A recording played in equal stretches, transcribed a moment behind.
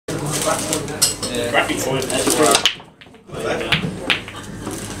Cracking point.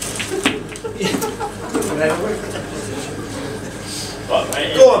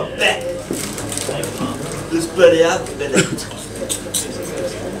 Go on, bet. Let's bloody out, bet it.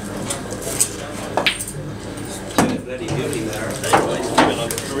 Bloody beauty there.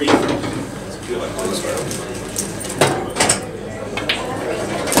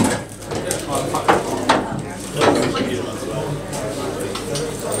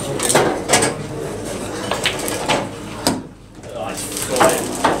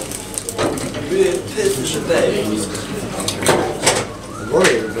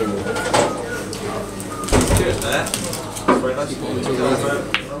 Cheers, Matt. Very nice.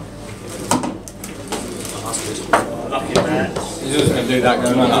 Lucky man. He's just going to do that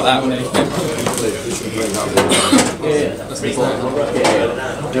going on like that, wouldn't he? Yeah, that's the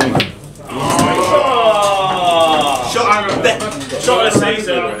Shot shot of the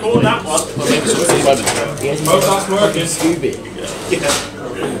season. I caught that one. Both last workers.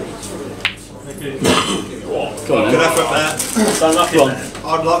 Go on, good effort, Matt. so lucky, man.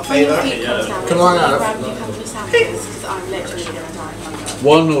 Hard luck, favour. Come on out.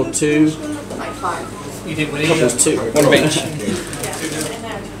 One or two. Like 5. You didn't win Couples two. One of each.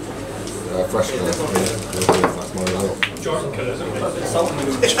 Fresh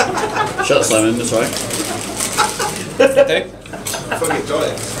Shut Simon, that's right. Okay. Fucking enjoy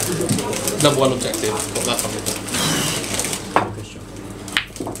it. Number one objective. Got that one.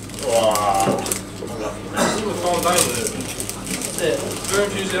 Wow. Very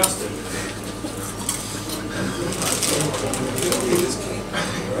enthusiastic.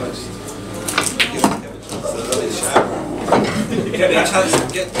 Get me a chance to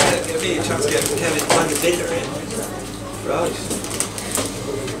get Kevin kind of bigger in. Right.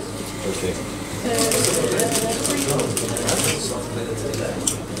 Okay.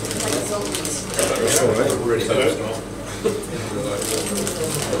 Really good.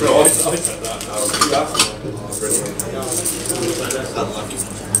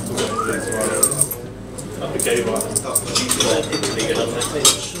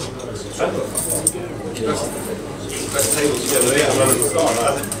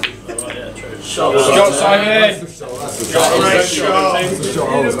 Shot Simon! Great shot! I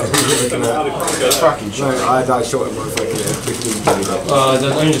had that shot in my fucking 15 minutes. I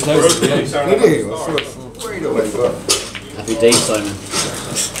only just noticed it. Did you? I saw it straight away, but... Happy days, Simon.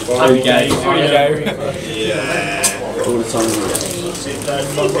 There we go. There we go. Yeah! All the time.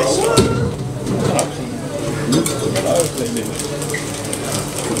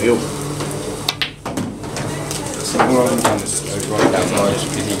 Could be all.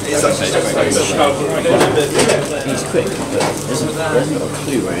 He's quick, but hasn't got a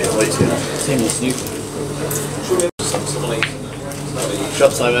clue where he is. Like, same as Snoopy.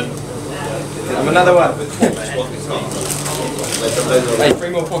 Shot Simon. Have another one. Hey, 3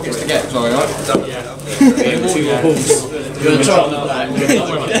 more pockets to get. Sorry, right? 2 more balls. You're going to try the black.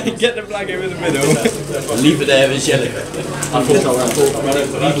 Get the flag over the middle. Leave it there if it's yellow. Even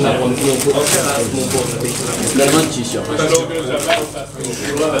that one's more important. It's got a munchy shot.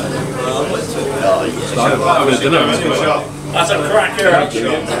 That's a cracker.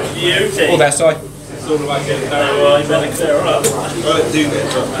 Beauty. All that side. It's all about getting down. Well, you better clear up. Right, do get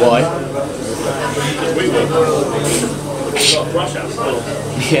dropped. Why? Because we were. We've got brush out still.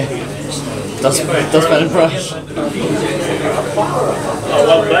 Yeah. That's better than brush. Oh,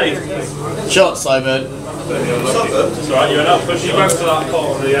 well played. Shot Simon. It's alright, you're enough. Push you back to that pot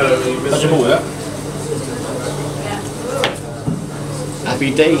on the yellow. That's your ball, yeah? Happy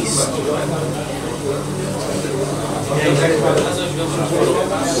days.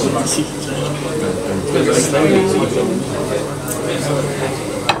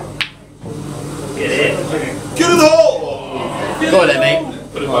 Get in. Get in the hole! Go on then, mate.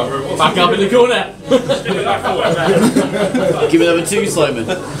 Back up in the corner. Give me number 2, Simon.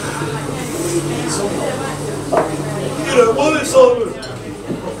 You don't want it, Simon!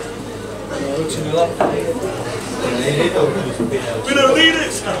 We don't need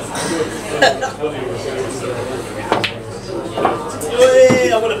it!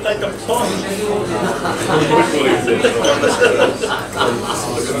 Hey, I want to play the pot.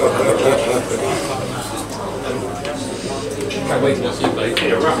 Can't wait till I see you play.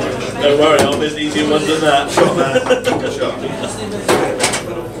 Don't worry, I'll miss easier ones than that. Shot, man. Good shot.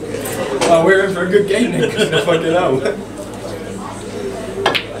 Oh, we're in for a good game then, because I fucking know.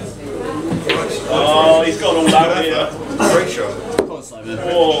 Oh, he's got all that here. Great shot. Come on, Simon.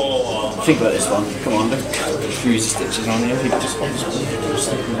 Oh. Think about this one. Come on, don't Fuse stitches on here. People just want to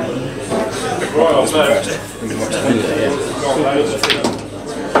Right on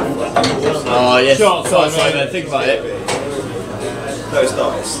there. yes. Shot, Go on, Simon. Simon, think about it. No, it's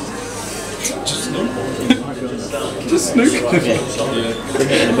not. Just snook. Yeah. Bring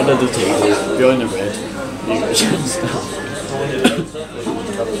it in the middle of the table, behind the red. You got a chance now.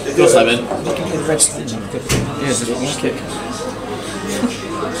 Go, Simon. Yeah, just one kick.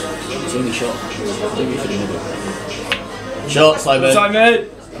 It's only shot. Shot, Simon. Simon!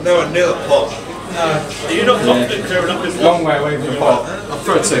 No one near the pot. Are you not confident clearing up his Long way away from the pot. I'll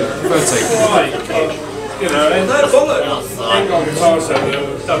throw it to. Right. You know, and No, follow. Hang on, guitar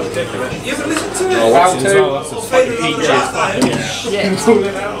solo, double tick in it. You haven't listened to it. How to? Faded on the right time.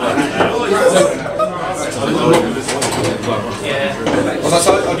 Was I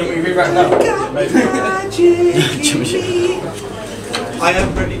sorry? Or did we read back now? I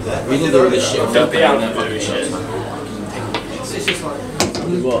am ready there. We didn't do this shit. Don't be out there doing shit.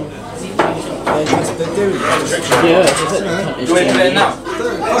 What? They're doing it. Yeah, Do you want to put it now?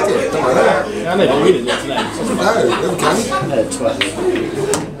 Fuck it, don't worry about it. I know, but we didn't do it today. No, never can. No, 12.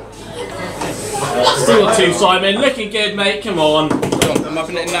 Still 2, Simon. Looking good, mate. Come on. I'm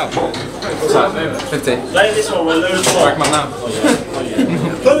upping it in now. What's that? 50. Play this one, we'll lose Back more. him up now.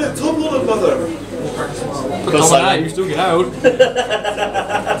 Put it top on the mother. Come on, you still get out.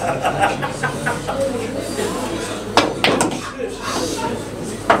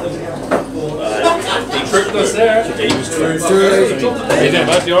 He tripped us there. He was tripped. How you doing,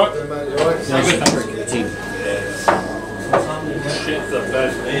 bud? You alright? Yeah, good fabric team. Shit, the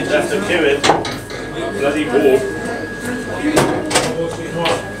bed. He's left the queue in. Bloody wall.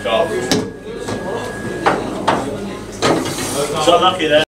 Sharp. So lucky there.